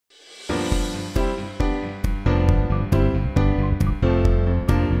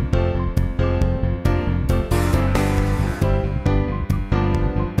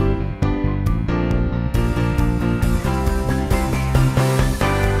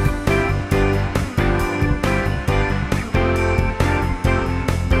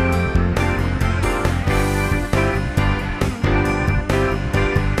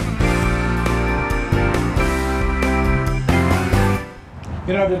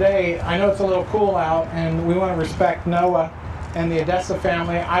today, I know it's a little cool out, and we want to respect Noah and the Odessa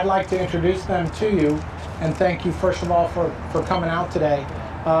family. I'd like to introduce them to you and thank you, first of all, for coming out today.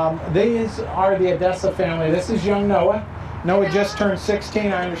 These are the Odessa family. This is young Noah. Noah just turned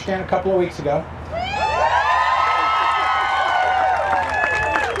 16, I understand, a couple of weeks ago.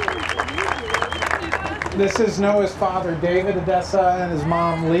 This is Noah's father, David Odessa, and his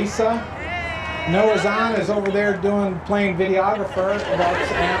mom, Lisa. Noah's aunt is over there playing videographer.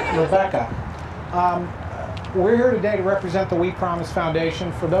 That's Aunt Rebecca. We're here today to represent the We Promise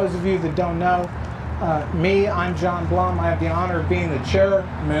Foundation. For those of you that don't know, I'm John Blum. I have the honor of being the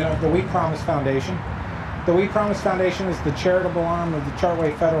chairman of the We Promise Foundation. The We Promise Foundation is the charitable arm of the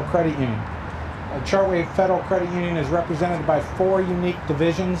Chartway Federal Credit Union. Chartway Federal Credit Union is represented by 4 unique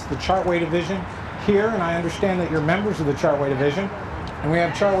divisions. The Chartway Division here, and I understand that you're members of the Chartway Division. And we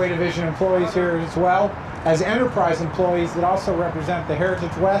have Chartway Division employees here as well as enterprise employees that also represent the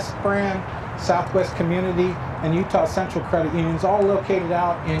Heritage West brand, Southwest Community, and Utah Central Credit Unions, all located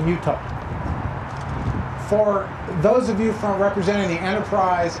out in Utah. For those of you from representing the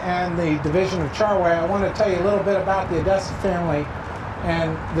enterprise and the division of Chartway, I want to tell you a little bit about the Odessa family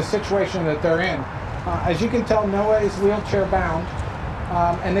and the situation that they're in. As you can tell, Noah is wheelchair bound,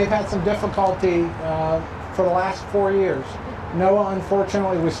 and they've had some difficulty for the last 4 years. Noah,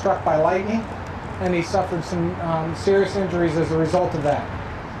 unfortunately, was struck by lightning, and he suffered some serious injuries as a result of that.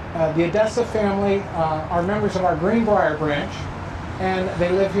 The Odessa family are members of our Greenbrier branch, and they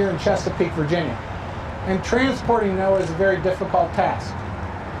live here in Chesapeake, Virginia. And transporting Noah is a very difficult task.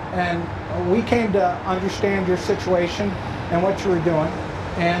 And we came to understand your situation and what you were doing,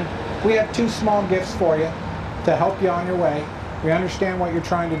 and we have 2 small gifts for you to help you on your way. We understand what you're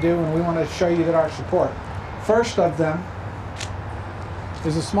trying to do, and we want to show you that our support. First of them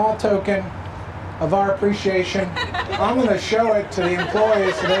is a small token of our appreciation. I'm going to show it to the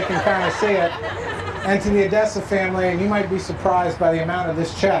employees so they can kind of see it, and to the Odessa family, and you might be surprised by the amount of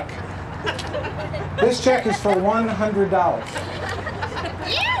this check. This check is for $100.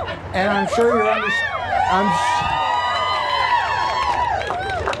 And I'm sure you're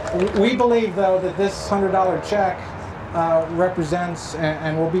we believe, though, that this $100 check represents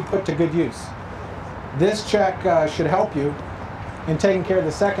and will be put to good use. This check should help you in taking care of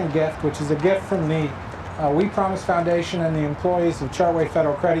the second gift, which is a gift from the We Promise Foundation and the employees of Chartway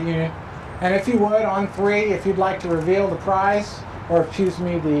Federal Credit Union. And if you would, on 3, if you'd like to reveal the prize, or excuse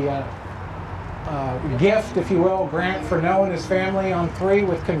me, the gift, if you will, grant for Noah and his family, on 3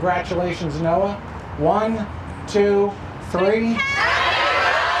 with congratulations, Noah. 1, 2, 3.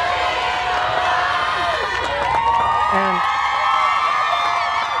 And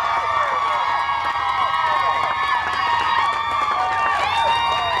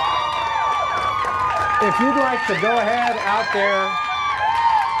if you'd like to go ahead out there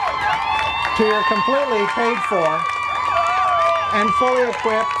to your completely paid for and fully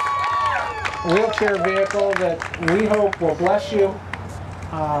equipped wheelchair vehicle that we hope will bless you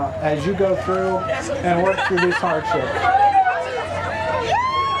as you go through and work through these hardships.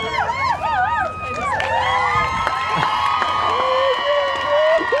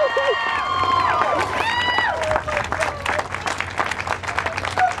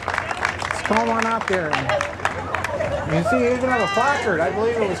 Come on out there. You see, you even have a placard. I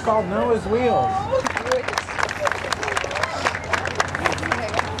believe it was called Noah's Wheels.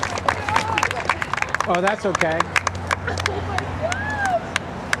 Oh, that's okay.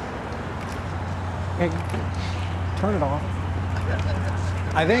 Hey, turn it off.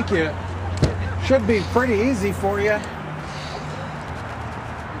 I think it should be pretty easy for you.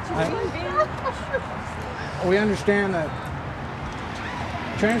 We understand that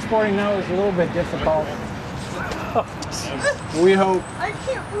transporting Noah is a little bit difficult. We hope. I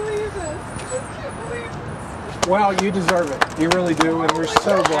can't believe this. I can't believe this. Well, you deserve it. You really do, and we're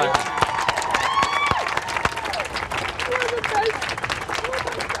so glad.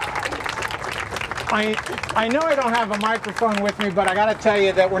 I know I don't have a microphone with me, but I got to tell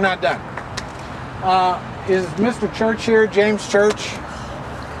you that we're not done. Is Mr. Church here, James Church?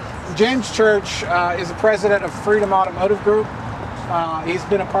 James Church is the president of Freedom Automotive Group. He's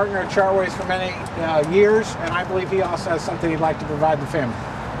been a partner at Chartways for many years, and I believe he also has something he'd like to provide the family.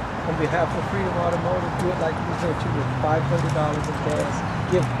 On behalf of Freedom Automotive, we would like to present you with $500 of gas,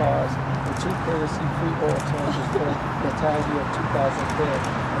 gift cards, and 2 courtesy-free oil changes for the entire year of 2010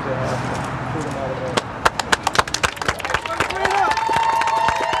 on behalf of Freedom Automotive.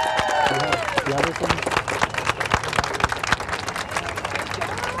 The other thing?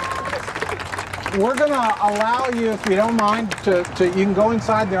 We're going to allow you, if you don't mind, you can go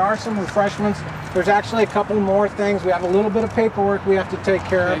inside. There are some refreshments. There's actually a couple more things. We have a little bit of paperwork we have to take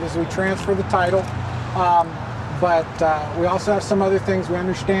care of as we transfer the title. But we also have some other things. We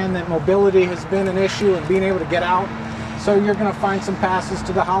understand that mobility has been an issue and being able to get out. So you're going to find some passes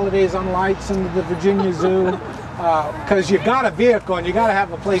to the Holidays on Lights and the Virginia Zoo, because you got a vehicle and you got to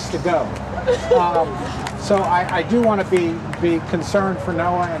have a place to go. So I do want to be concerned for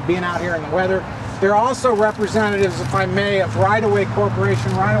Noah and being out here in the weather. There are also representatives, if I may, of Right-of-Way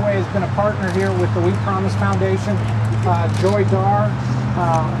Corporation. Right-of-Way has been a partner here with the We Promise Foundation, Joy Dar,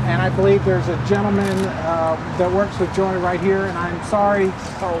 and I believe there's a gentleman that works with Joy right here, and I'm sorry,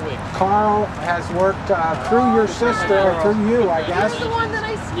 Carl has worked through your sister, or through you, I guess. You're the one that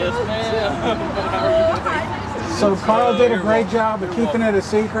I spoke Yes, ma'am. So Carl did a great job of keeping it a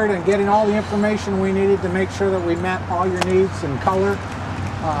secret and getting all the information we needed to make sure that we met all your needs and color.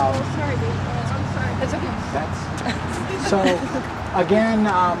 Sorry, babe. I'm sorry. That's okay. So again,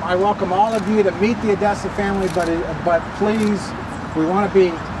 I welcome all of you to meet the Odessa family, but please, we want to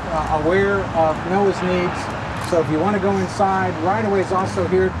be aware of Noah's needs. So if you want to go inside, Right-of-Way is also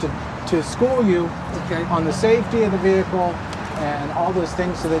here to school you on the safety of the vehicle and all those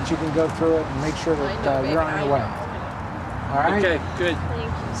things so that you can go through it and make sure that you're on your way. All right? Okay, good. Thank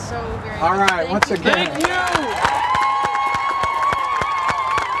you so very much. All right, once again. Thank you!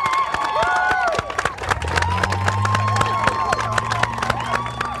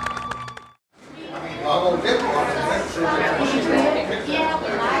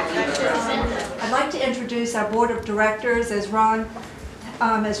 I'd like to introduce our board of directors. As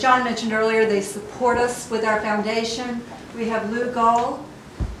John mentioned earlier, they support us with our foundation. We have Lou Gull,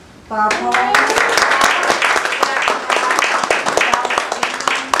 Bob Hall,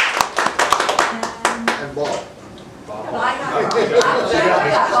 And Bob.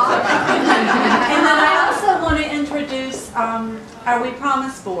 And then I also want to introduce our We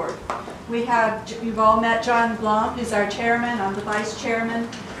Promise board. You've all met John Blum, who's our chairman. I'm the vice chairman.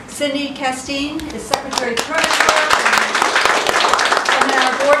 Cindy Castine is secretary treasurer. And then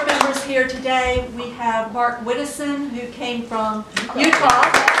our board members here today, we have Mark Widdison, who came from Utah.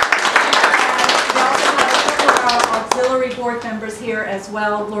 And we also have a couple of our auxiliary board members here as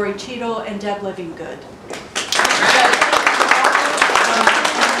well, Lori Cheadle and Deb Livinggood.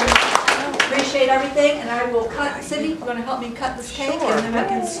 Appreciate everything, and I will cut. Cindy, you're going to help me cut this cake, and then we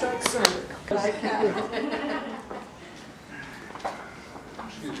can start serving.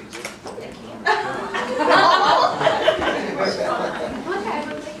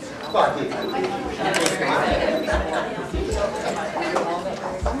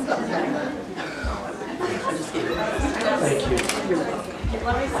 Thank you.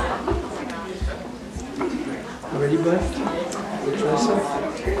 Ready, bud?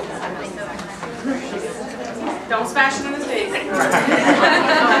 Don't smash it in his face.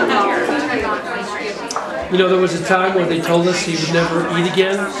 You know, there was a time where they told us he would never eat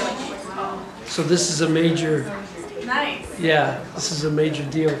again. So this is a major, Nice. yeah, this is a major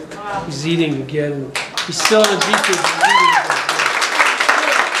deal. He's eating again. He's still on the beach. He's eating again.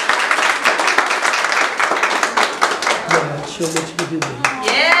 Yeah, show what you can do, baby.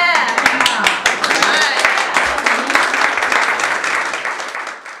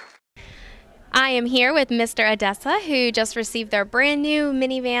 I am here with Mr. Odessa, who just received their brand new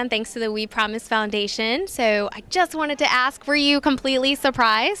minivan thanks to the We Promise Foundation. So I just wanted to ask, were you completely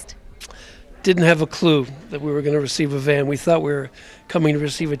surprised? Didn't have a clue that we were going to receive a van. We thought we were coming to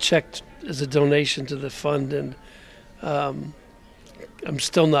receive a check as a donation to the fund, and I'm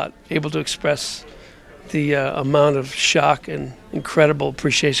still not able to express the amount of shock and incredible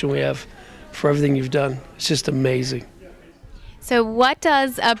appreciation we have for everything you've done. It's just amazing. So what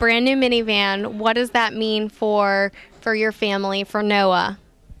does a brand new minivan, what does that mean for your family, for Noah?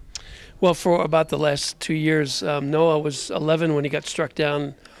 Well, for about the last 2 years, Noah was 11 when he got struck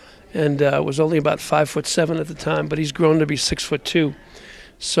down and was only about 5'7" at the time, but he's grown to be 6'2".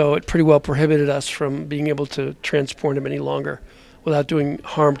 So it pretty well prohibited us from being able to transport him any longer without doing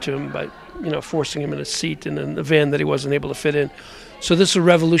harm to him by, forcing him in a seat in a van that he wasn't able to fit in. So this will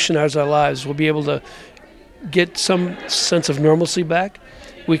revolutionize our lives. We'll be able to get some sense of normalcy back.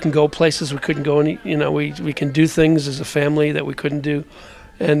 We can go places we couldn't go any, we can do things as a family that we couldn't do.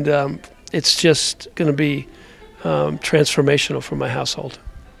 And it's just going to be transformational for my household.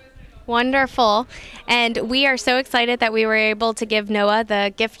 Wonderful. And we are so excited that we were able to give Noah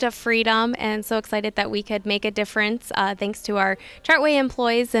the gift of freedom, and so excited that we could make a difference thanks to our Chartway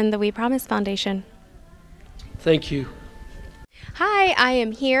employees and the We Promise Foundation. Thank you. Hi, I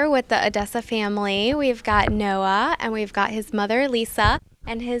am here with the Odessa family. We've got Noah and we've got his mother, Lisa.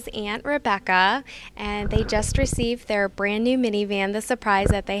 and his Aunt Rebecca, and they just received their brand new minivan, the surprise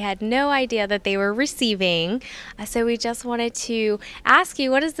that they had no idea that they were receiving. So we just wanted to ask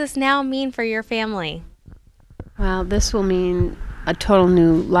you, what does this now mean for your family? Well, this will mean a total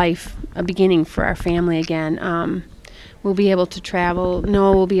new life, a beginning for our family again. We'll be able to travel.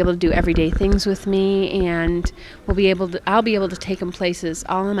 Noah will be able to do everyday things with me, and I'll be able to take him places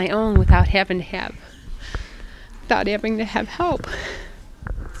all on my own without having to have help.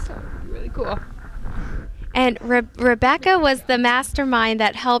 So really cool. And Rebecca was the mastermind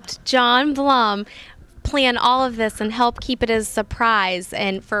that helped John Blum plan all of this and help keep it as a surprise,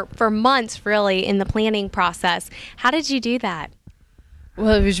 and for months really in the planning process. How did you do that?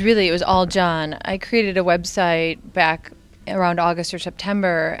 Well, it was all John. I created a website back around August or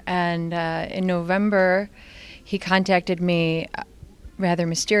September, and in November he contacted me rather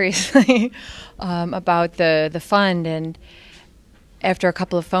mysteriously about the fund, and after a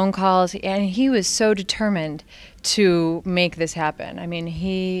couple of phone calls, and he was so determined to make this happen. I mean,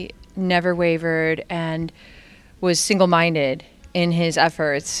 he never wavered and was single-minded in his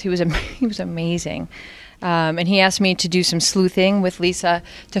efforts. He was amazing. And he asked me to do some sleuthing with Lisa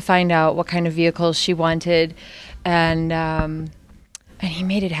to find out what kind of vehicles she wanted, and he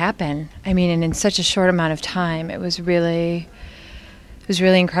made it happen. I mean, and in such a short amount of time, it was really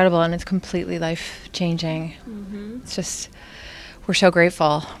incredible, and it's completely life-changing. Mm-hmm. It's just, we're so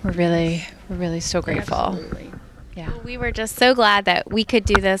grateful. We're really so grateful. Absolutely. Yeah. Well, we were just so glad that we could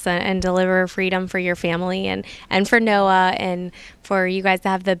do this and deliver freedom for your family and for Noah, and for you guys to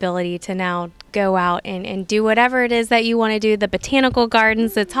have the ability to now go out and do whatever it is that you want to do, the botanical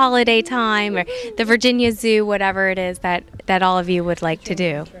gardens, it's holiday time, or the Virginia Zoo, whatever it is that all of you would like to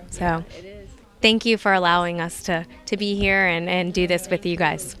do. So thank you for allowing us to be here and do this with you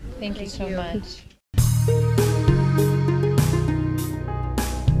guys. Thank you so much.